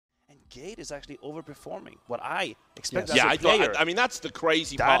Gate is actually overperforming what I expect. Yeah, as a player. I mean, that's the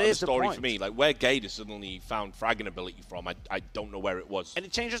crazy That part of the is the story point. for me. Like, where Gate has suddenly found fragging ability from, I don't know where it was. And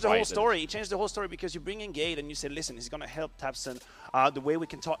it changes the whole story. It changes the whole story because you bring in Gate and you say, listen, he's going to help Tapson. The way we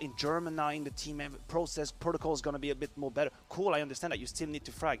can talk in German now in the team process, protocol is going to be a bit more better. Cool, I understand that. You still need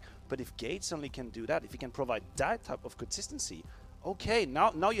to frag. But if Gate suddenly can do that, if he can provide that type of consistency, okay,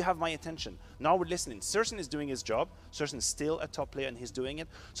 now you have my attention. Now we're listening. Sursen is doing his job. Sursen is still a top player and he's doing it.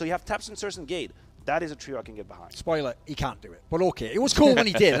 So you have Tapson, Sursen, Gate. That is a trio I can get behind. Spoiler, he can't do it. But okay, it was cool when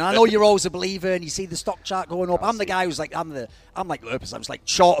he did. And I know you're always a believer and you see the stock chart going up. I'm the guy who's like, I'm like Lurpus. I was like,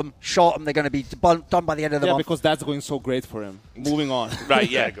 short them. They're going to be done by the end of the month. Yeah, because that's going so great for him. Moving on. Right,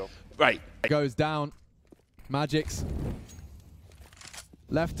 yeah. Right. Goes down. MAGIXX.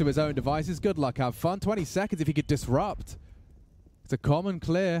 Left to his own devices. Good luck, have fun. 20 seconds if he could disrupt. It's a common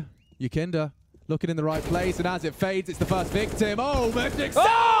clear. Yukinda looking in the right place, and as it fades, it's the first victim. Oh, MAGIXX!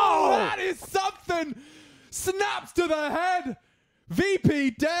 Oh, that is something! Snaps to the head!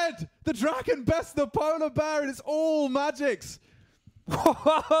 VP dead! The dragon bests the polar bear, and it's all MAGIXX.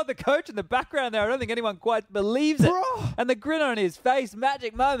 The coach in the background there, I don't think anyone quite believes it. Bro. And the grin on his face,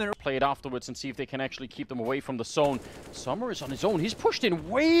 magic moment. Play it afterwards and see if they can actually keep them away from the zone. Summer is on his own. He's pushed in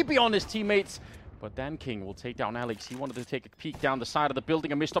way beyond his teammates. But Dan King will take down Alex. He wanted to take a peek down the side of the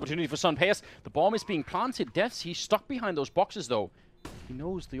building. A missed opportunity for Sunpaeus. The bomb is being planted. Deaths, he's stuck behind those boxes, though. He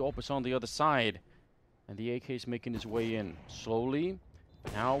knows the AWP is on the other side. And the AK is making his way in. Slowly.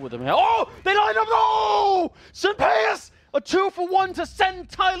 Now with him. Oh! They line up! Oh! Sunpaeus! A 2-for-1 to send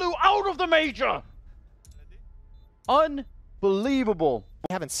TyLoo out of the major! Unbelievable.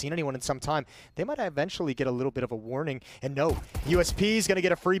 We haven't seen anyone in some time. They might eventually get a little bit of a warning. And no, USP is going to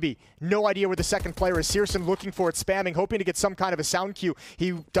get a freebie. No idea where the second player is. Searson looking for it, spamming, hoping to get some kind of a sound cue.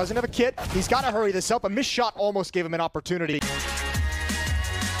 He doesn't have a kit. He's got to hurry this up. A missed shot almost gave him an opportunity.